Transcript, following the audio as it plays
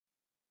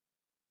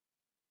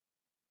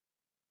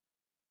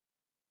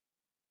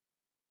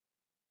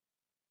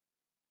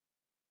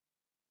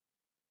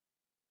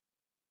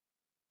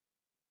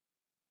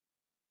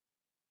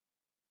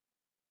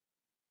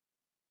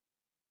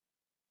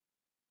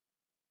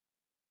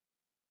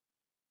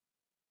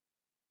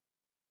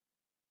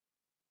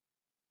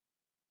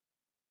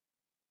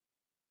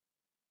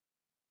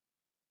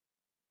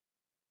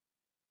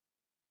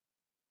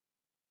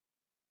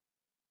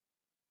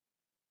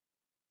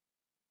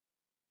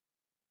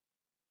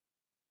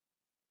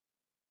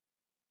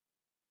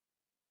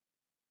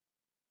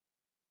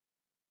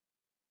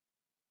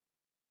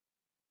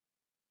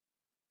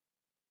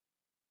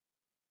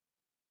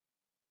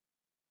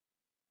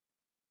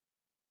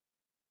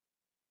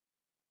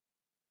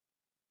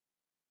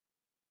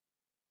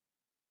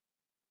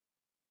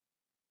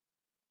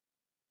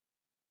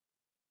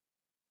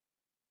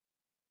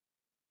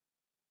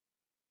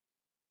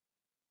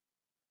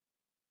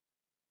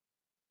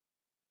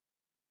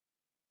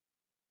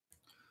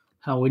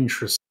How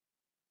interesting.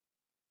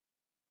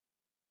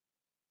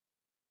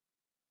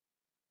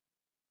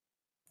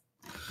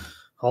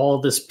 All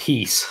this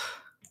peace.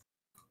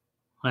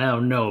 I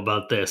don't know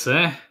about this,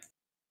 eh?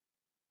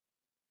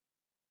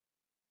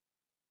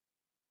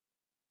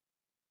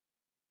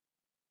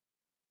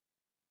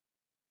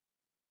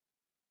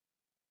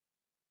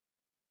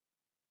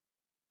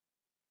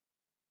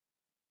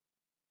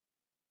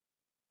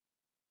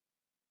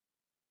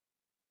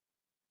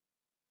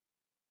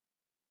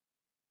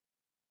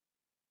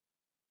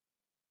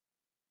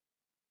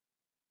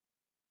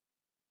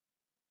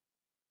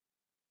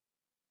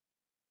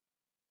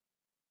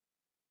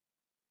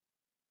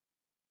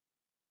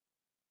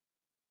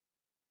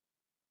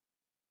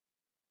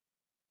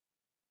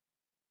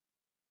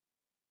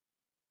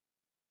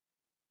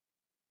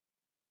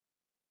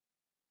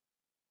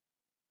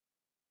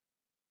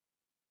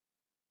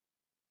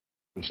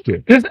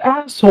 This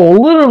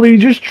asshole literally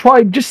just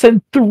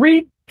sent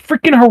 3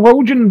 freaking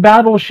Herodian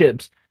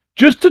battleships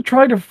just to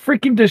try to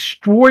freaking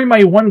destroy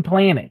my one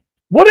planet.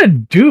 What a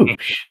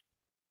douche.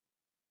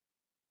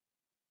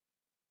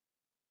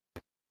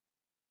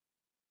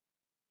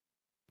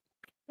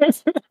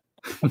 Like,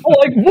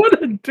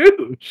 what a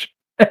douche.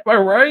 Am I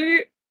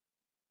right?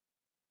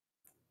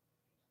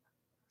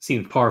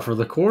 Seems par for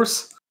the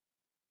course.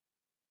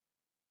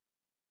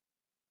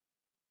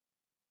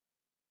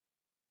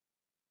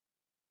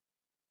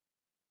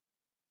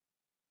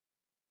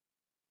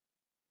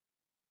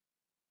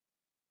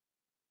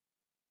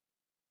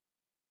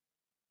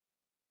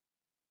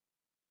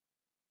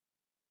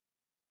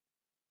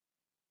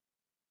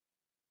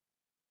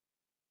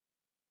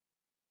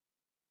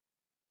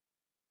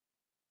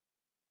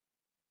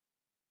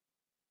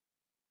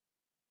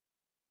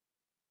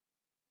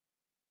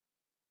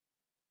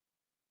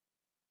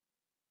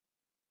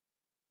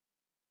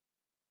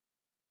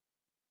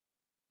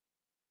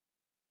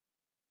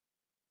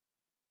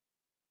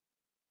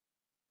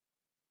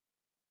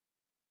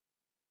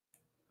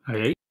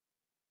 Aye.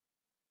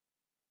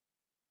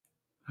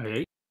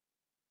 Aye.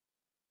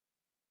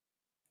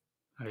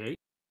 Aye.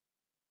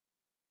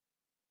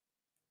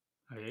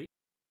 Aye.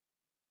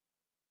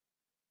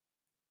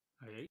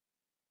 Aye.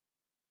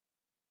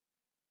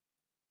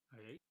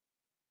 Aye.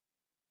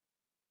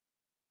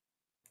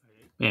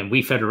 Man,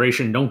 we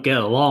Federation don't get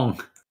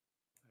along.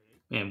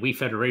 Man, we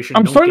Federation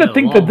I'm don't starting get to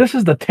think along. that this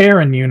is the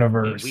Terran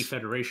universe. Man, we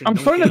Federation I'm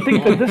don't starting to get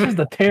think along. that this is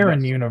the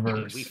Terran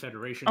universe. We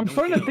Federation I'm don't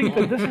starting to get think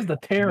along. that this is the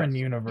Terran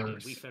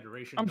universe. We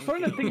Federation I'm don't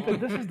starting to get think that along.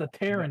 this is the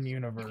Terran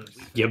universe.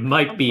 You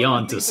might be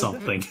onto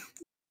something.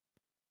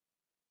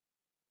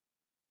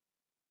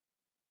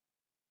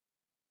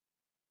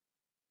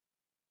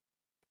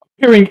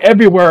 Hearing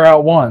everywhere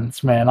at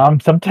once, man. I'm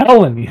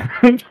telling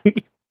you.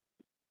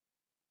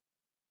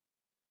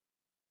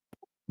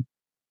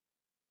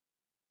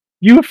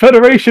 You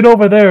Federation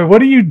over there,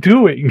 what are you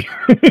doing?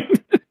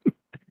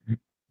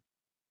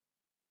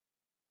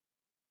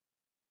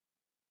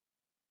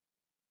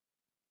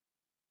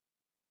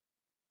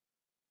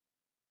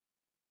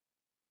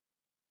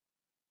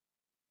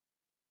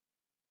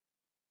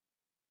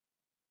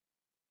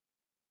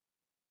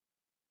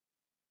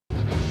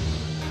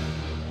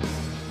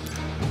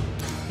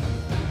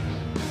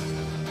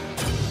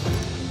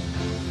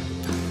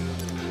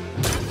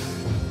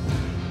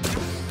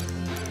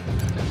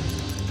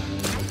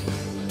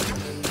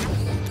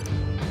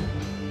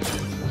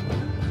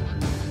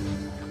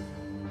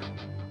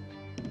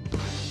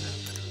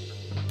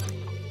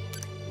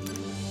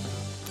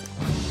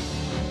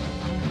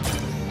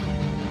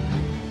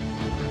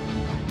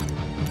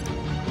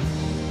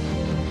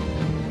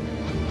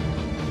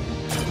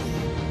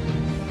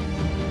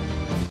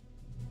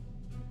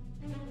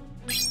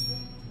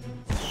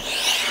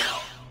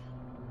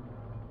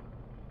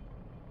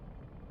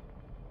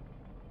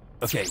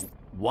 Okay,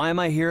 why am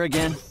I here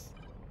again?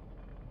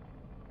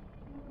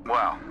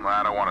 Well,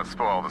 I don't want to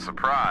spoil the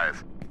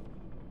surprise.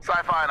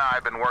 Sci-Fi and I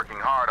have been working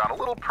hard on a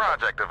little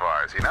project of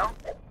ours, you know?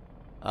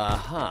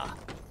 Uh-huh.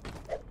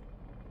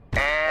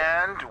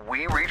 And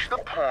we reached the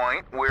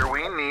point where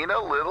we need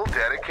a little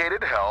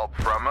dedicated help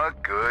from a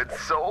good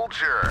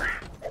soldier.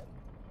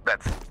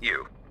 That's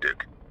you,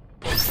 Duke.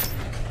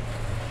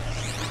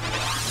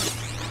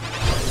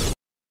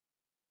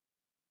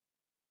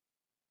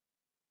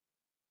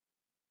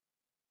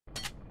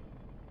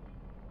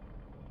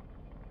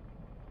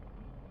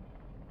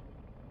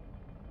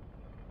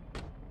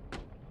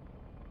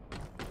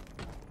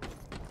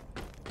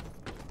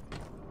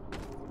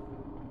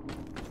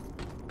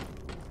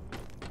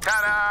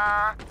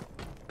 Ta-da!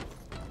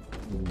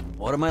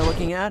 What am I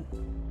looking at?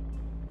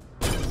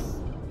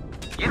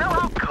 You know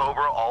how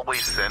Cobra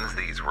always sends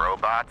these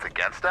robots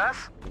against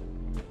us?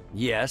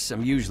 Yes,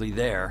 I'm usually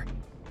there.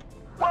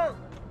 Well,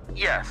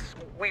 yes,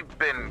 we've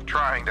been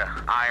trying to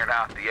iron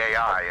out the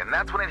AI, and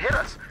that's when it hit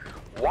us.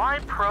 Why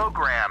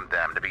program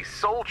them to be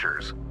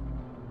soldiers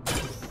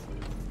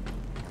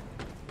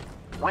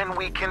when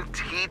we can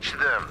teach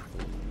them?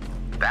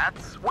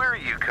 That's where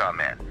you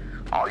come in.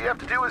 All you have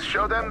to do is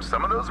show them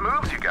some of those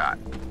moves you got.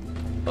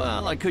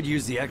 Well, I could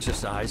use the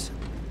exercise.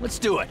 Let's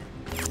do it.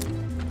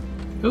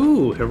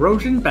 Ooh,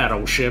 Herosian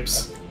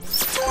battleships.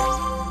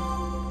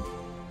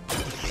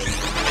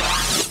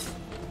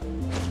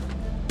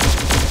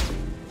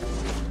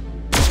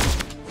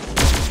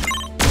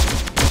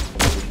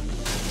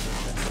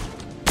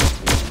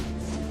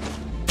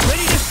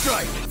 Ready to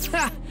strike!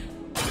 Ha!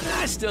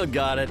 I still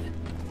got it.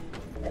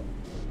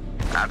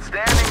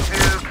 Outstanding,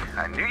 Duke.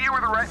 I knew you were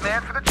the right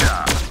man for the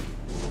job.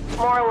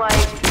 More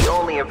like the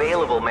only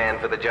available man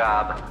for the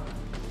job.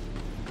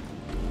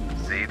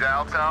 See,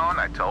 Daltone?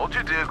 I told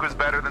you Duke was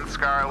better than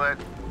Scarlet.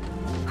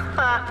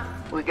 Ha!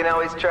 We can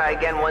always try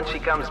again once she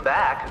comes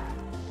back.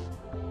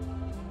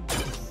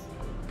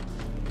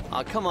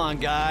 Oh, come on,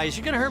 guys.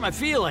 You're gonna hurt my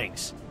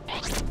feelings.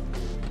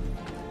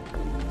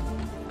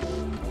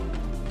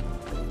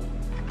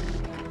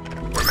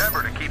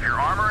 Remember to keep your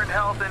armor and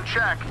health in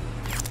check.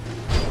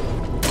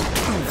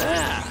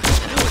 Ah,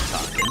 now we're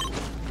talking.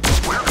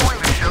 We're going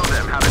to show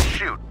them how to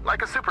shoot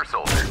like a super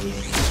soldier.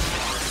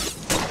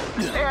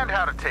 And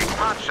how to take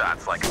pot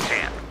shots like a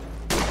champ.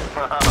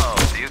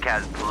 Oh, Duke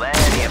has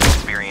plenty of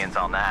experience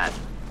on that.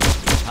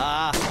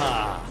 Ha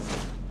ha.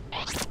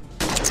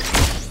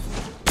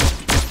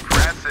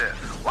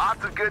 Impressive.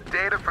 Lots of good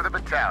data for the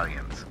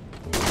battalions.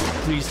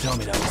 Please tell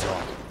me that was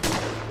all.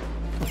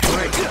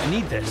 Great, I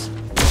need this.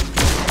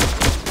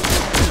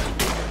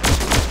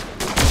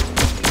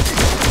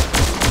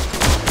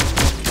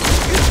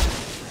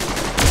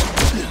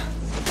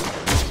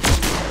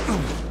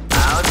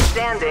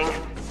 Outstanding.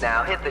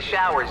 Now hit the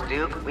showers,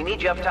 Duke. We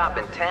need you up top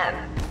in 10.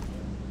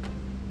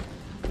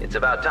 It's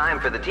about time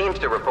for the teams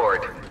to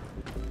report.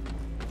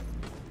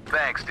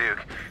 Thanks,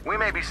 Duke. We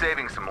may be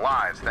saving some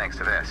lives thanks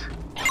to this.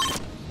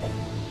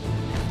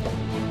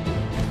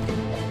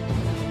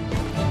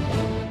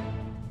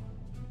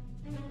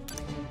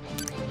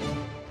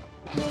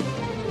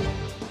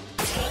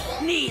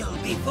 Kneel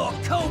before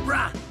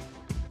Cobra!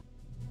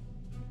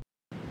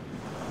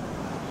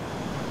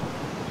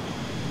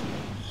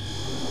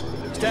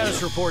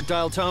 Status report,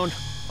 dial tone.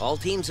 All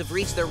teams have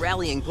reached their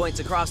rallying points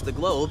across the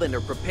globe and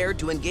are prepared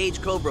to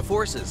engage Cobra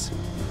forces.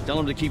 Tell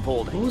them to keep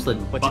holding. What was the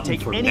but to button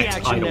take for any next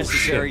action idle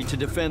necessary ship? to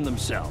defend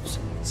themselves.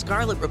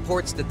 Scarlet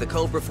reports that the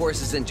Cobra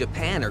forces in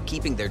Japan are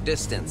keeping their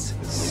distance.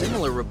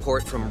 Similar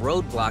report from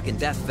Roadblock in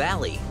Death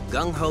Valley.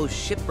 Gung Ho,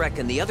 Shipwreck,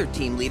 and the other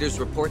team leaders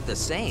report the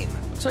same.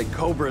 Looks like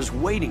Cobra is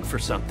waiting for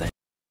something.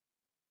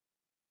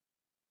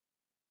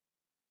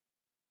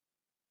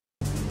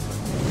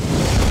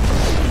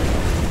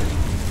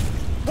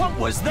 What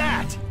was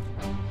that?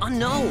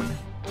 Unknown.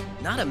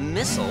 Not a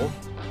missile.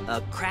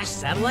 A crashed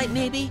satellite,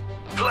 maybe?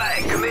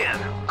 Flag, come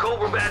in.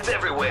 Cobra bats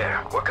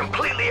everywhere. We're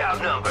completely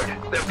outnumbered.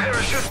 Their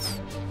parachutes...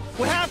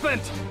 What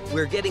happened?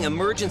 We're getting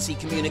emergency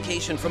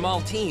communication from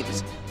all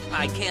teams.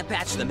 I can't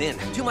patch them in.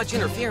 Too much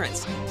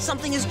interference.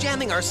 Something is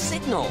jamming our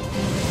signal.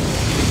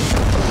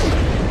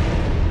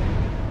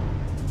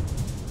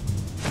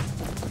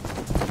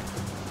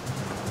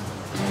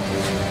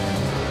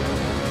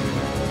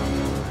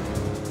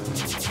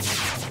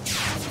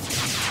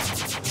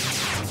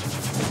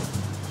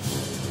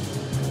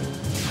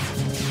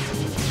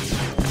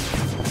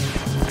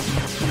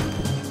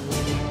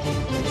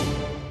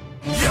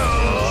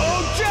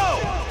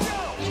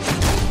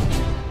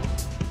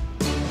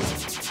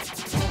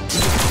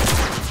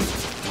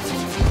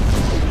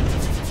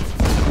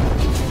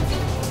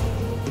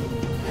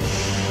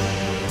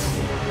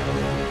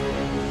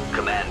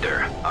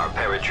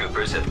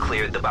 Paratroopers have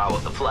cleared the bow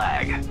of the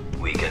flag.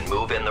 We can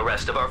move in the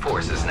rest of our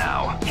forces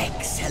now.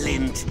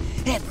 Excellent.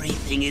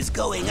 Everything is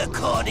going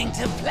according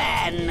to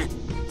plan.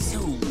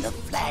 Soon the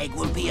flag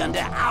will be under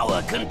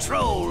our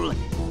control.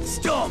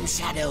 Storm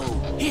Shadow,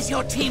 is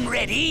your team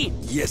ready?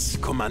 Yes,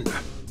 Commander.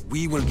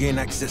 We will gain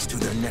access to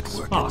their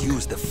network and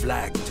use the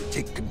flag to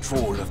take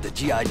control of the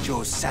G.I.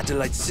 Joe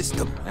satellite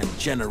system and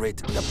generate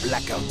the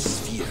Blackout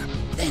Sphere.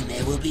 Then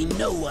there will be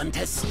no one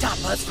to stop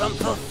us from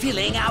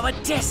fulfilling our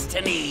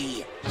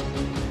destiny.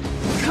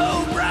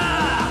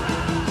 Cobra!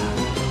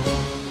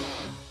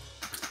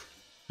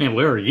 Man,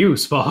 where are you,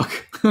 Spock?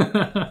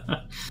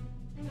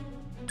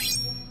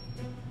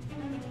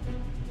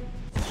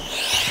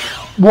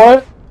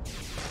 What?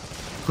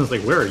 I was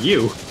like, where are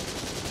you?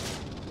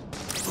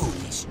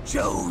 Foolish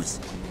Joes!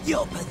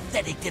 Your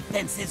pathetic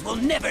defenses will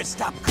never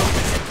stop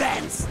Cobra's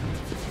advance!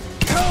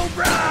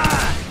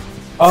 Cobra!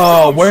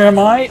 Where am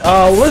I?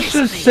 Let's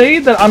just say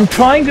that I'm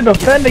trying to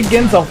defend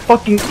against a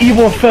fucking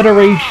evil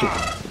Federation.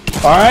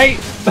 Alright?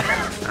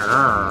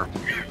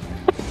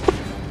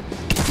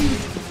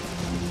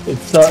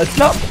 It's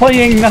not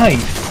playing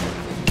nice.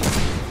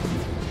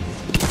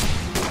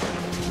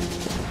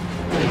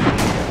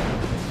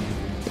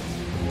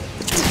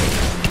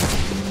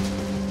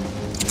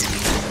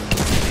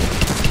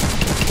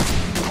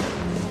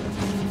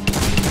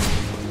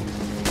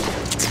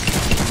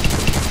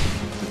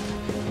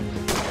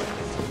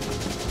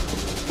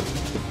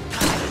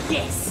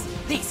 Yes,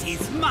 this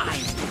is mine!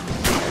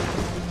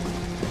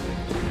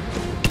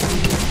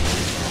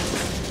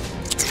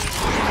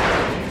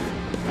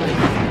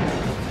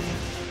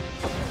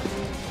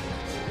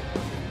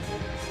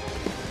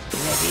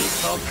 Ready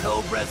for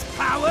Cobra's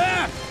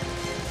power?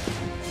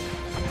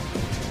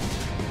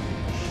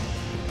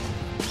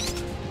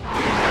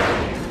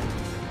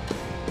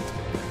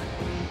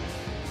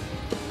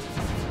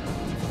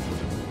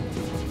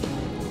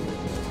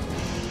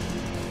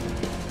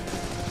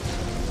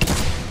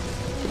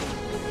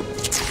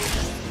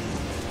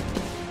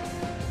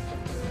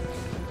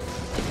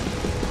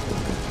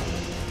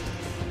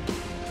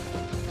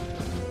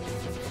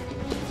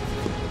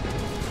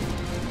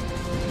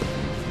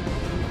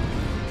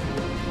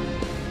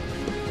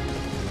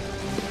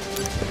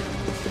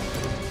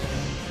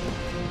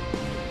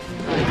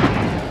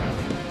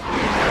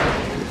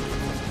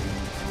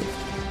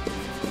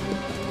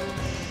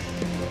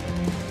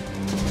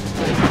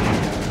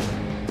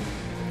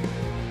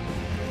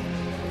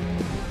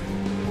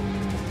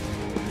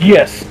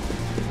 Yes.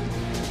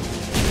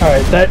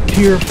 Alright, that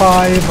tier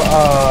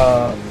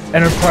 5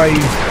 Enterprise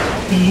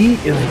E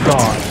is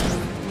gone.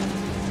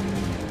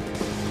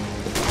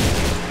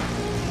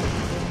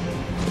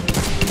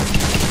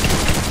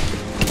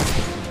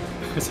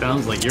 It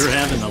sounds like you're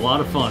having a lot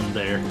of fun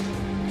there.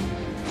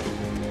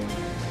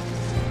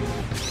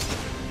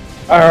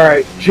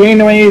 Alright,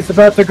 Janeway is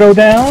about to go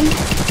down.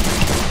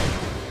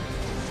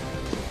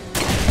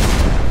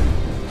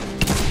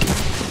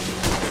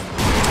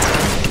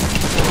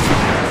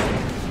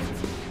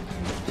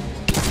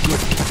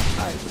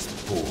 I was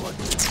bored.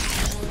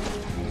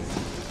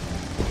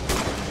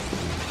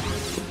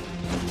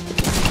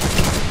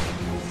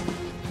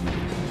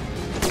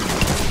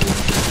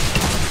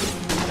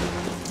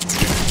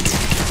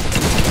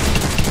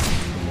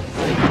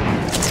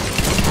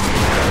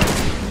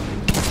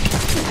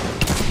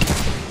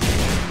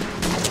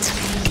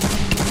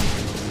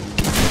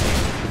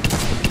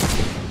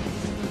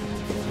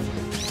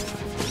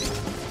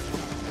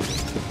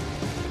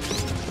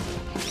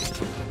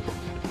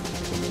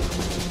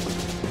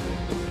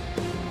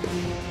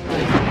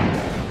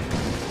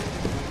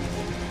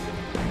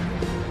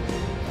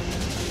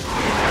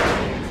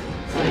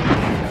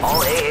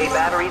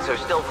 Batteries are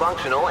still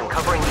functional and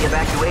covering the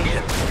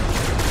evacuation.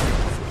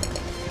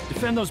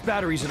 Defend those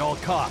batteries at all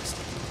costs.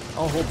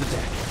 I'll hold the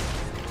deck.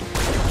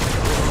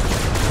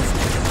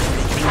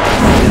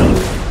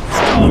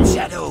 Storm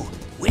Shadow,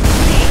 with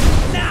me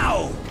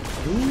now!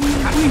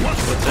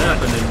 What's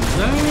happening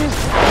there?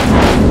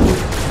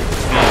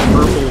 And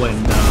Purple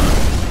and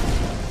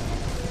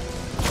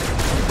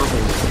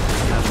Purple's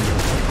having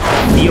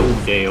a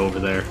field day over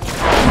there.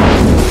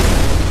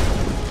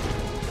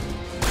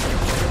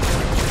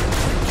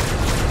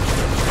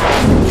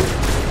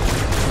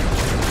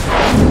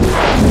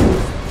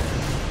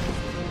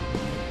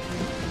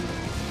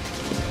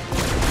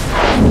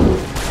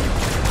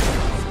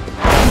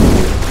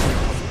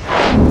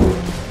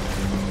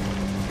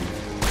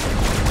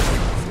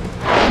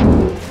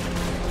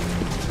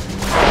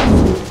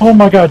 Oh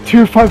my god,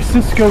 tier 5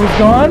 Cisco is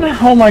gone?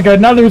 Oh my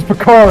god, now there's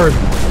Picard!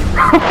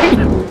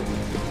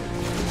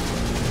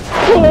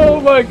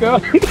 Oh my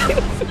god!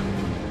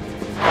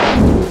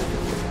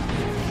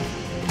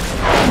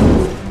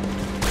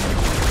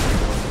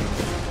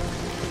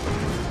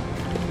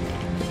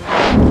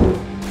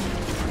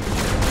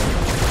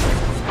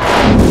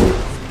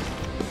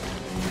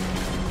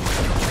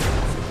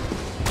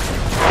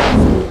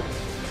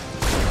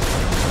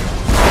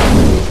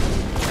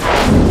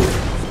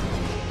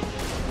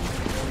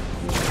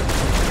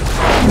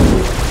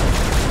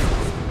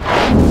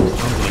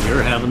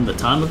 Having the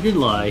time of your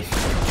life.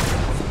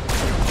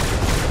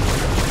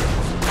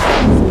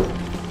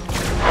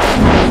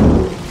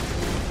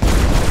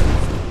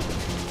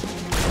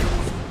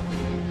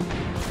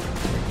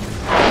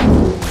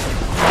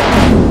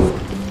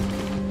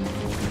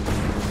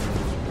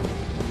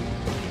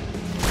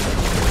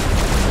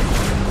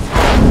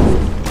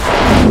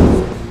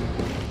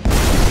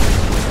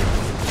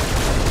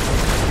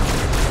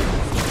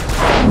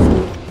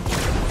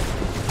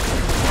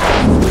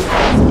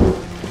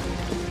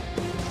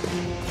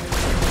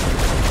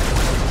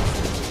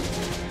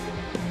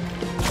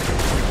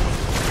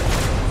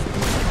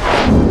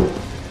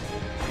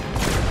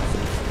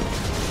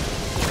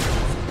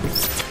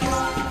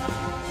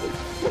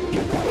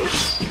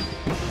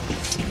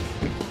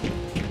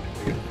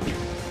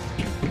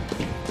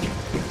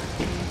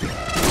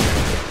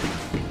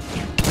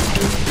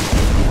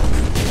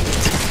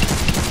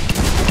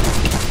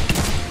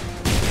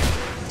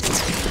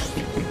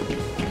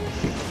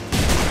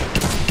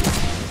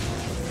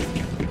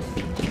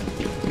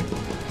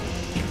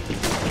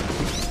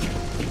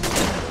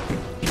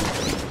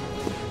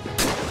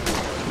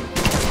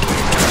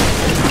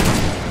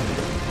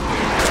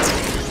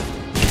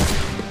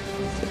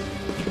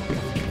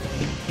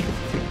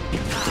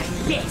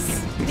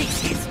 Yes,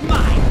 this is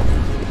mine!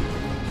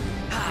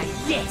 Ah,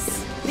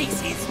 yes,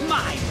 this is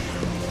mine!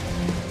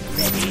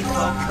 Ready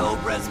for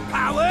Cobra's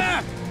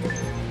power?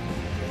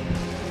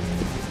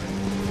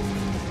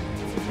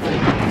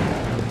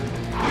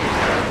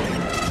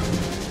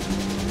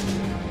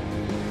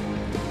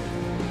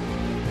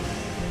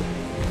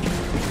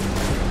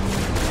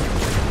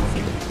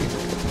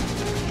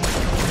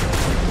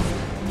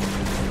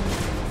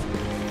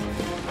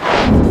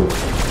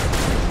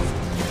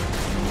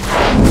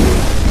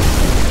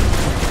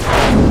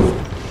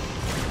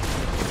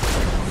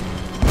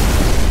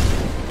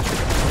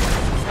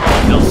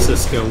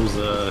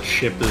 Cisco's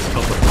ship is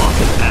called the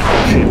Pocket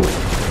Battleship.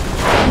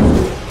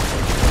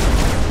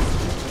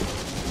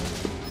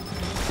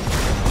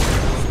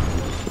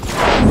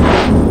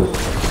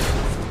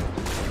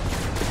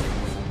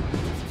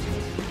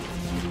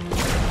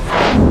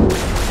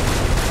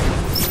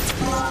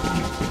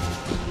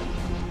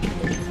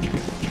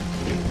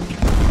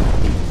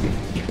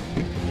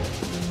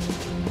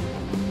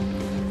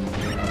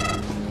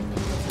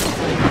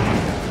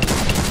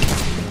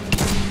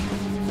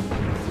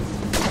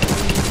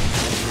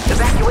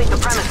 Evacuate the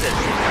premises.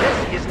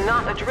 This is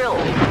not a drill.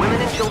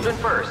 Women and children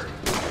first.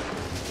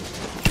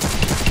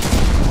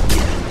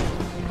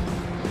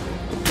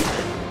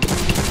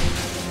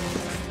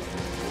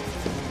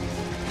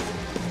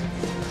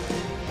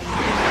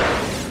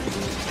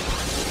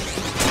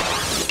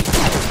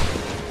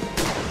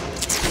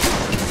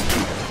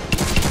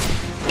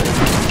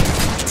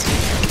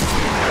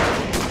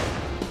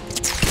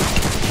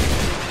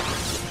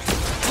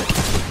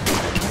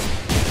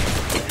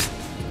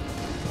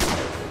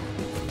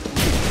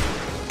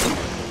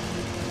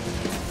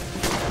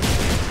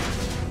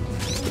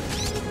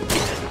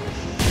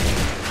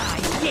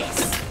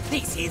 Yes,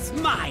 this is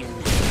mine.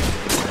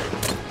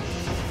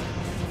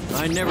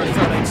 I never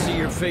thought I'd see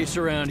your face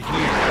around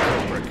here,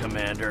 Cobra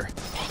Commander.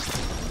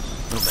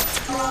 No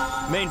matter.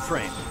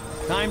 Mainframe,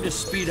 time to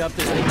speed up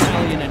this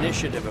battalion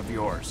initiative of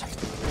yours.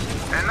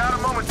 And not a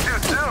moment too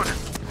soon.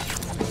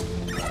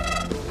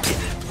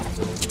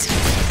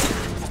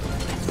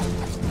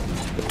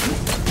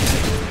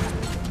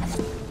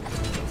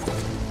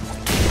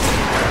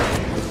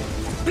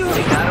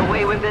 We got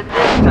away with it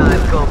this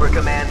time, Cobra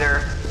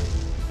Commander.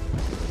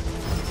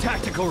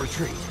 Tactical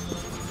retreat.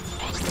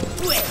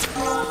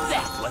 Well,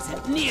 that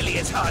wasn't nearly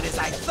as hard as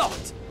I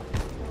thought.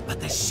 But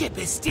the ship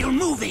is still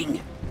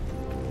moving.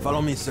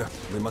 Follow me, sir.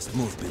 We must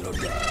move below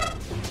deck.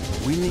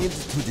 We need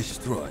to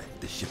destroy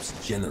the ship's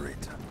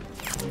generator.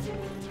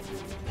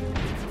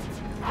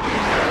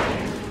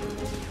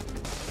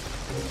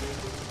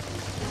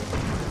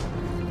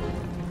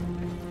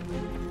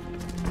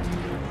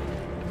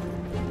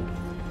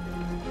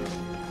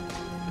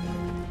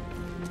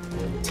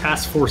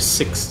 Task Force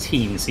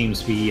 16 seems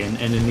to be an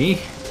enemy.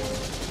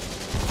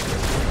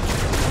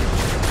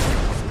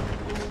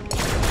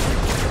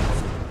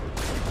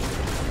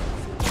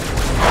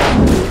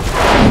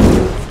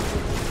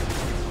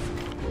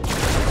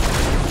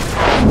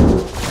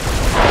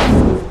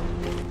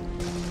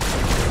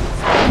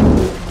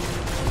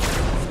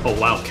 Oh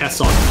wow, Cat's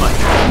on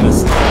fire.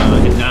 This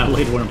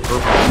annihilated one of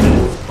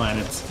purple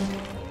planets.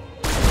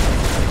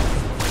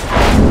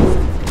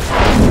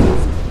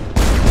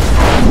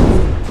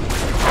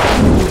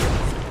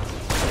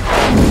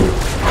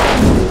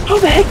 How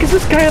the heck is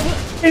this guy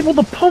able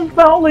to pump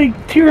out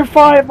like tier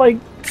 5 like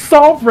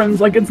sovereigns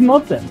like it's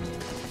nothing?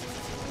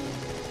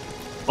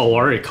 Oh,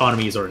 our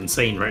economies are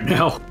insane right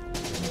now.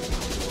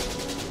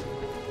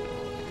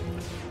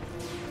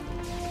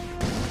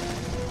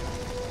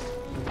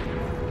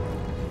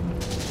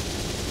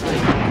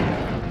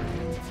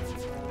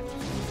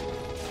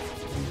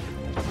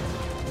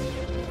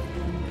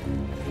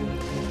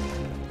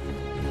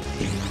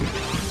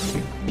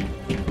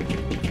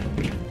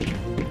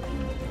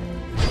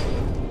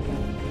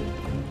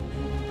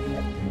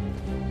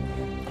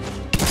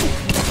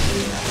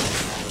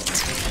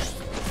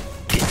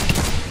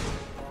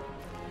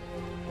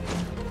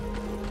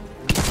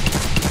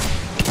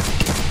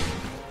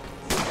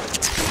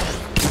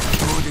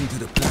 According to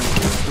the plan of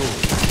the store,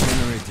 the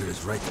generator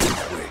is right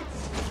this way.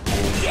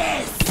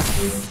 Yes!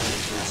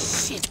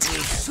 The ship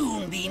will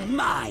soon be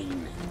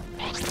mine.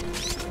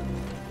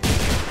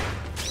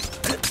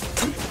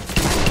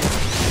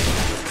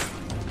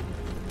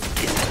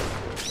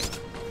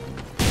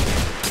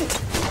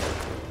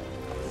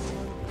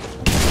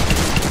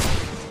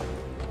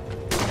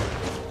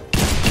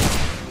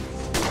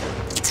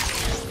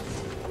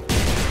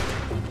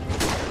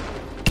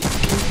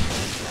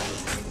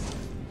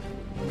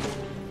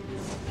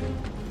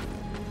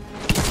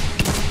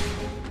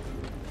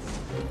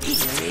 Here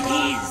it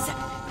is,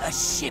 a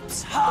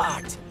ship's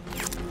heart.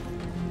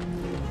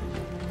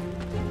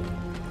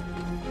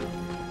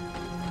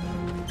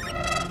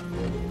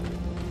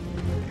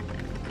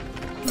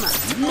 My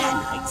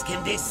nanites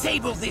can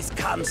disable this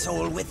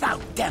console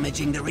without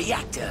damaging the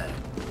reactor.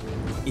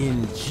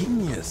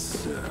 Ingenious,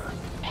 sir.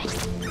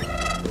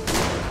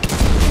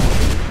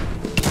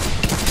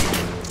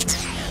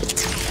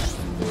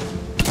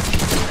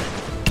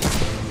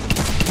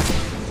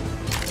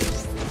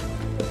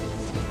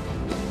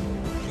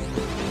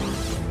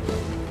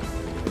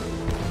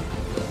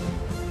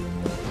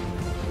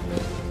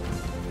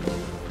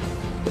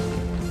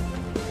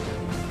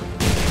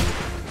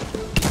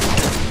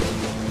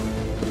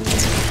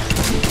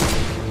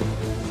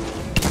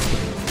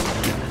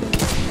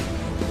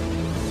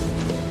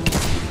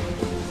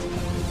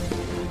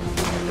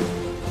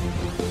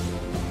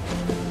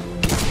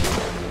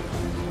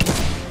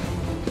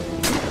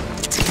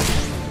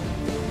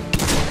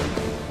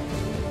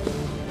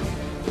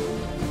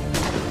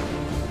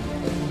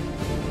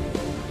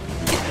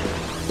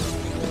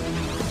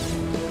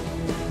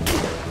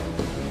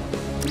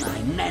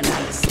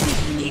 Nanites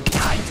still need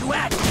time to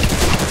act.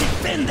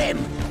 Defend them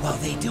while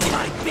they do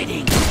my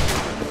bidding.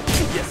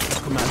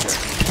 Yes, Commander.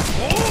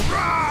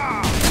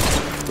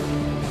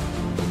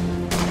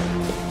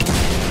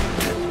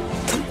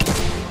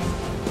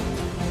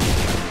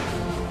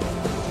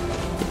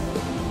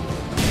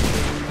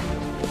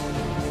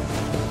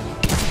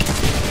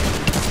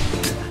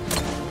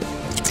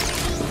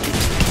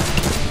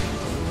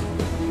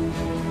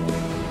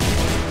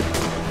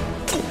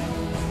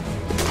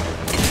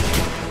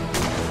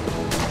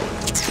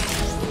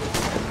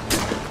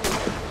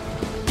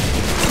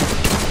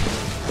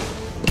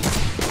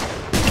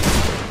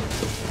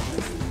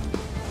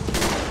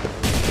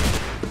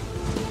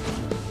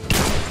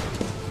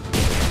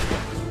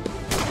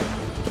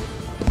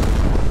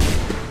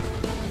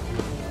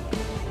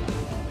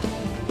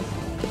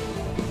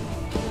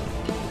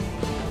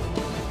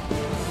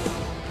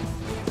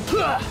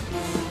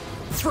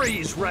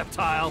 Freeze,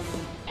 reptile!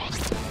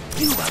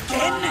 You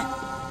again?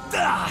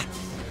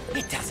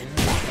 It doesn't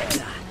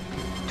matter.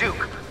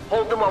 Duke,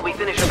 hold them while we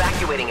finish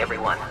evacuating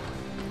everyone.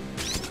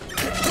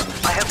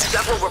 I have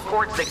several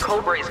reports that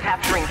Cobra is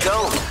capturing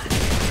Joes.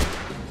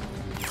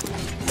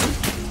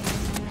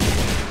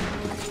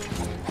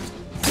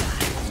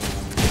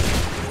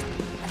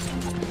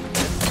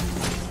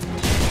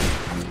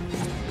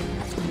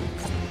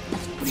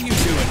 What are you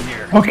doing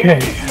here? Okay,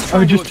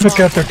 I just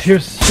took out their tier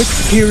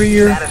 6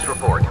 carrier Status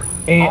report.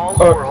 and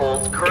All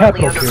overholds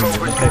currently capital under carrier,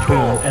 Cobra's Typhoon,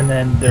 control. and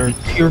then their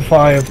tier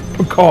 5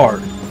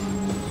 Picard.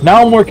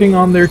 Now I'm working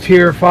on their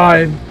tier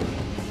 5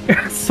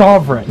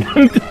 Sovereign.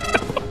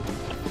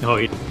 Oh,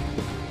 yeah.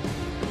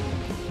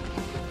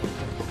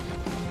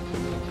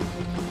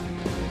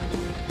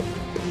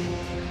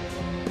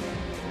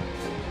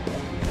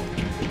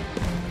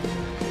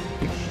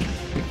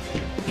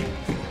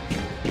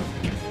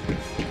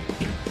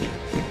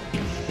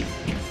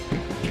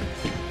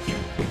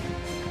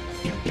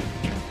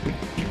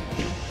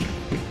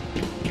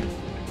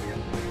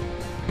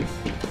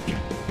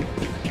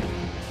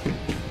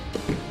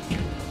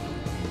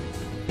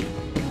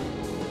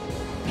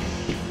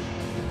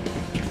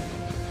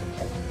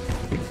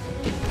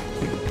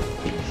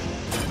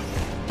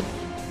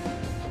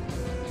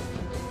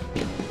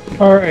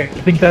 Alright,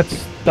 I think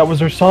that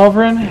was our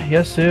Sovereign.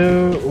 Yes,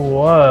 it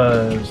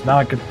was. Now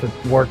I get to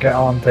work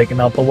on taking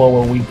out the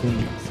lower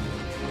weeklies.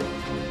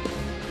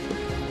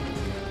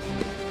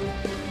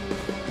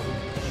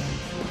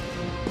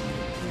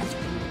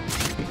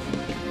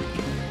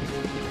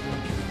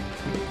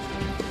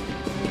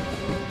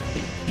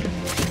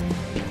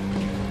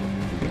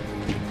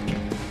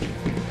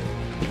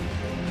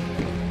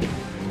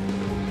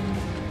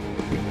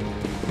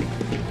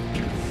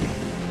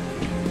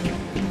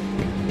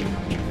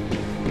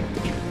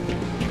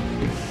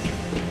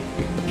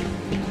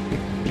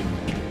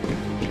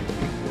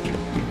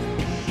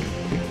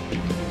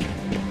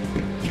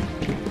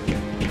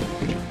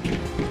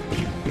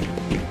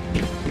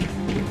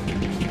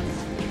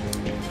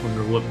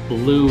 What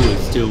Blue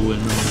is doing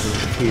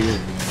over here.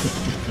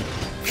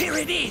 Here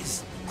it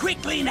is!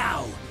 Quickly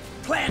now!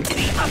 Plant the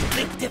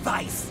uplink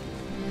device!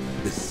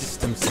 The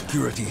system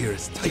security here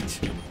is tight.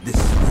 This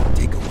will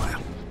take a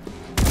while.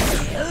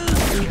 Well,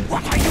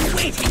 what are you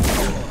waiting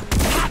for?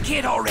 Hack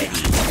it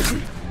already!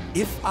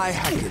 If I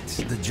hack it,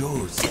 the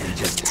Joes can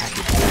just hack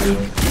it.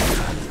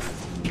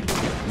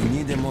 We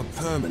need a more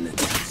permanent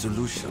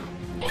solution.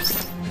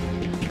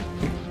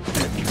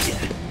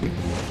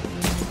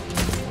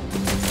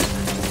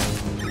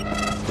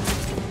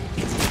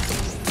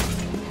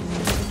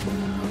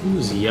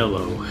 Who's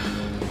yellow?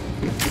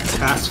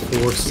 Task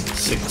Force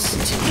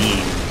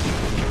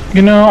 16.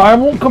 You know, I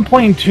won't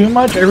complain too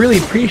much. I really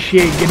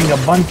appreciate getting a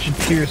bunch of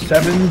tier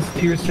 7s,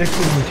 tier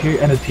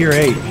 6s, and a tier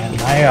 8, man.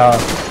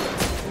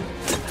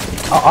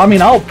 I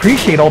mean, I'll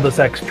appreciate all this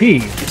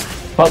XP,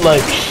 but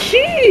like,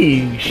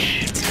 sheesh!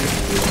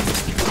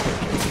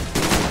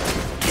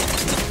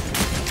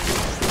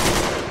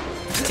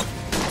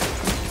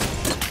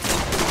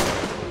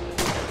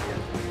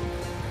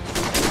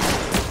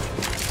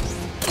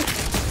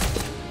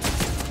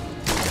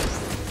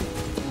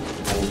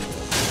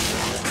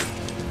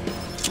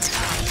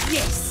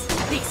 Yes,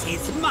 this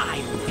is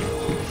mine!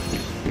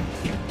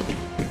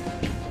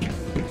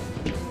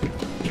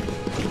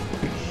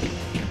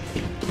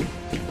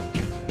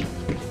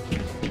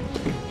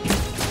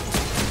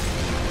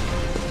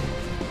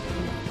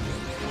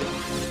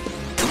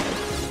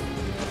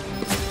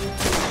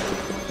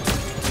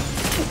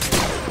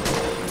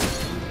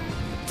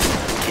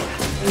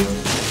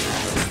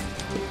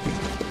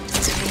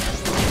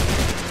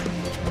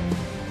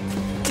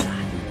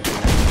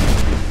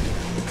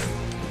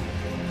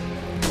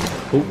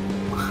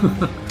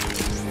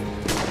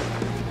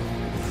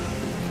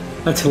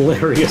 That's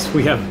hilarious.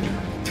 We have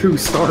 2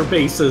 star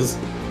bases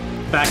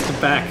back to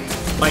back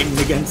fighting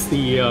against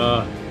the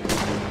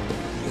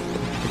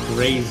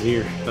Grays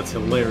here. That's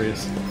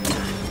hilarious.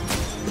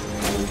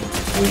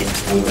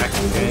 Back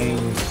to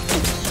gang.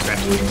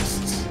 Scratch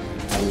wrists.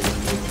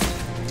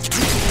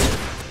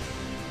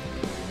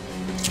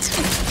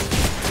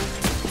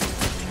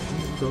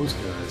 Those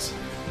guys.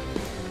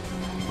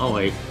 Oh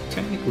wait,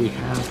 technically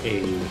have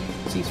a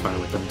ceasefire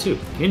with them too.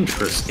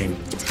 Interesting.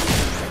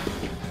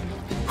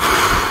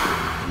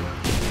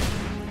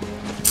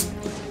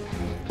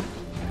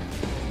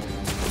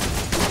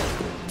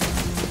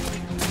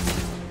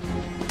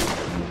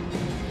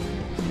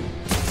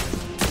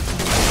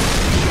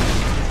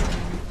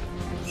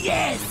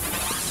 Yes!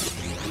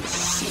 This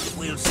ship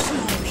will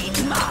soon be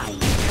mine!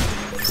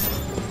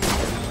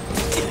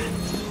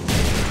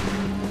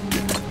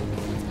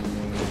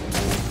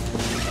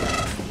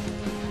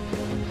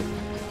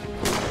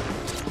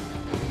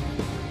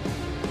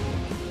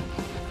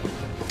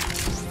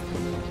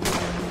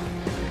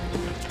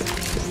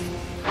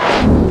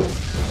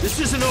 This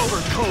isn't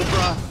over,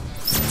 Cobra!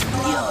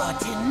 Your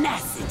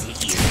tenacity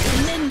is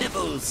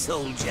commendable,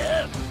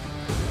 soldier.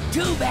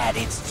 Too bad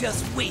it's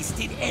just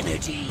wasted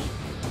energy.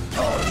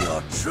 All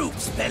your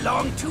troops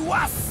belong to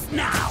us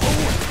now.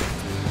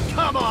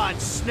 Come on,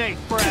 Snake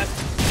Breath!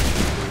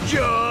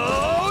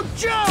 Joe!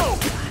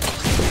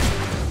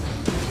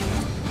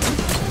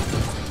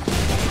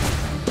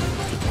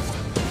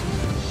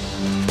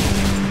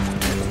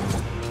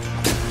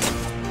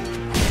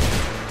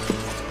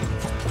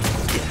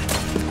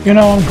 You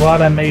know, I'm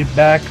glad I made a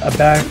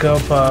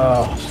backup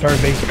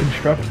Starbase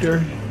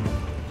constructor.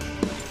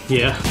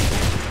 Yeah.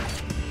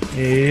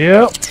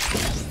 Yep.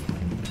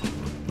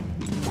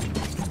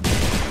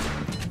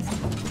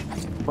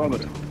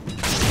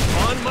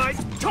 On my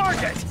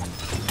target!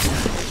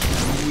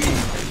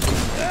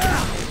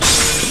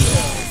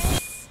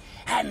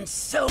 And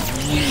so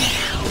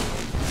now.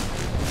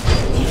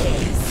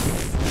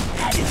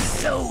 Yes. And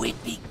so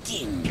it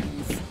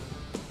begins.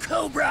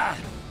 Cobra,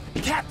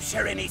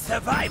 capture any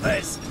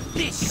survivors.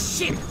 This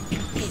ship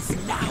is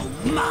now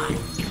mine.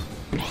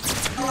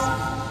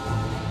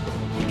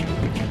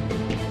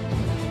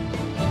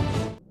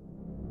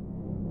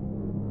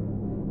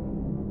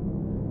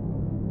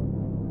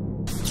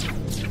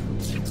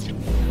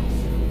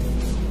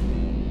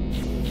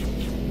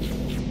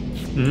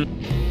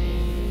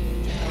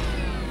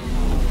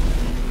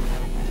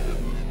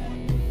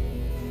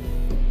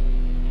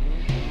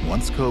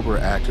 Once Cobra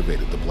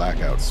activated the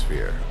blackout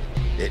sphere,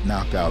 it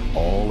knocked out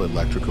all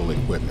electrical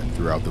equipment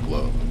throughout the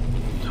globe.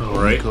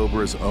 Only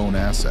Cobra's own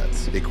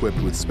assets, equipped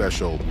with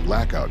special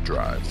blackout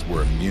drives,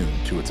 were immune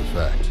to its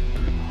effect.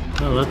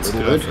 Oh, that's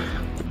Little good.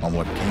 effort, on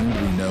what came to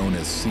be known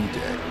as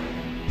C-Day,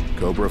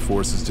 Cobra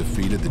forces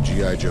defeated the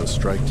G.I. Joe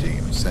strike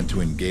team sent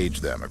to engage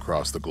them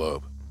across the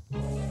globe.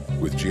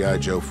 With G.I.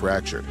 Joe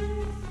fractured,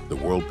 the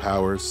world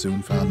powers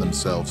soon found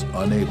themselves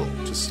unable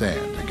to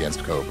stand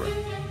against Cobra.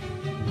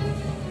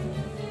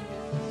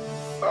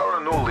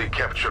 Our newly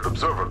captured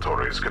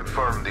observatories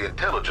confirmed the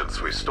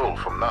intelligence we stole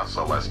from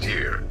NASA last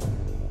year.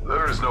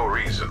 There is no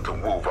reason to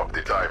move up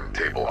the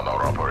timetable on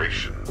our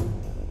operation.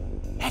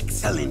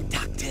 Excellent,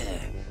 Doctor.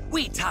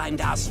 We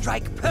timed our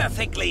strike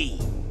perfectly.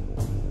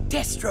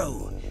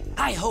 Destro,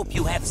 I hope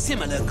you have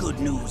similar good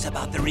news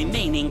about the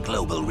remaining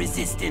global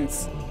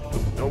resistance.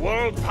 The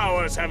world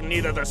powers have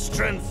neither the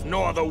strength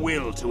nor the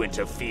will to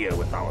interfere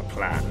with our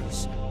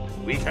plans.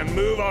 We can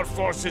move our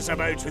forces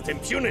about with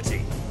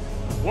impunity.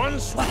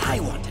 Once... What I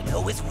want to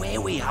know is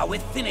where we are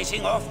with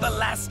finishing off the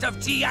last of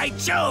G.I.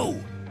 Joe!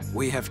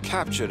 We have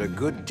captured a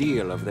good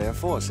deal of their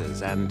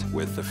forces, and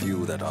with the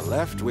few that are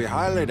left, we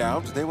highly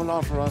doubt they will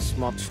offer us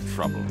much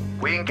trouble.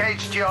 We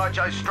engaged G.I.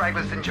 Joe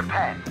stragglers in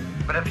Japan,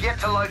 but have yet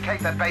to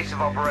locate their base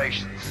of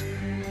operations.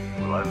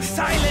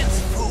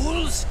 Silence,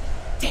 fools!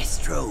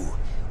 Destro,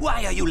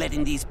 why are you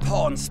letting these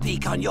pawns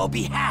speak on your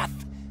behalf?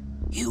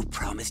 You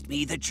promised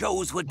me the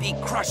Joes would be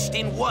crushed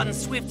in one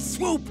swift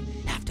swoop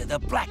after the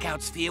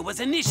blackout sphere was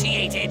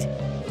initiated.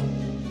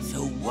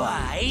 So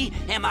why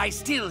am I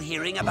still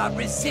hearing about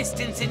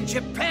resistance in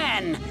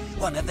Japan,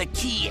 one of the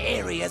key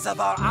areas of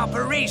our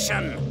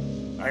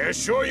operation? I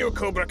assure you,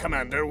 Cobra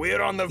Commander,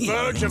 we're on the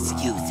verge of...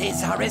 Your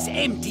excuses are as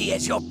empty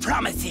as your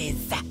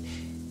promises.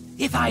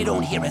 If I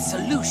don't hear a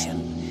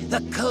solution, the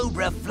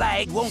Cobra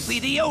flag won't be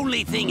the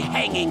only thing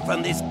hanging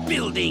from this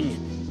building.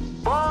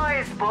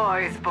 Boys.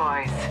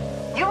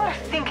 You're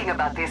thinking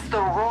about this the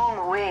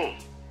wrong way.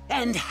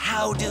 And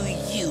how do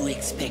you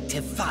expect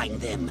to find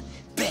them,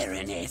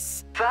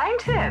 Baroness? Find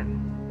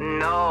them?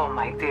 No,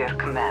 my dear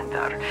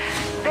Commander.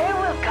 They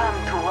will come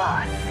to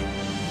us.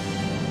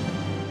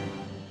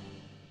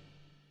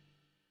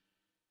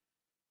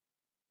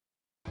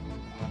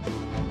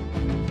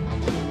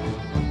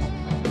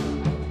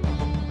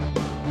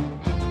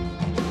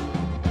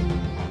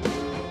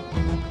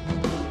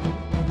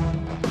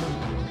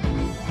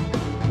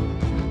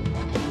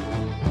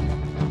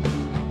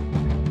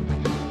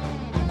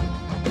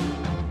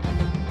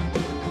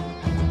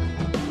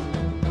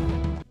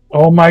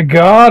 Oh my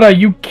god, are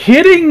you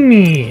kidding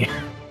me?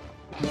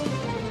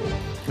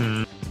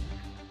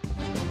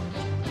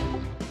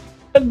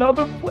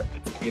 Another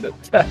planet's being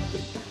attacked.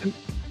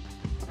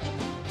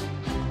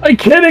 I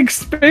can't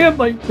expand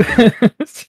like this.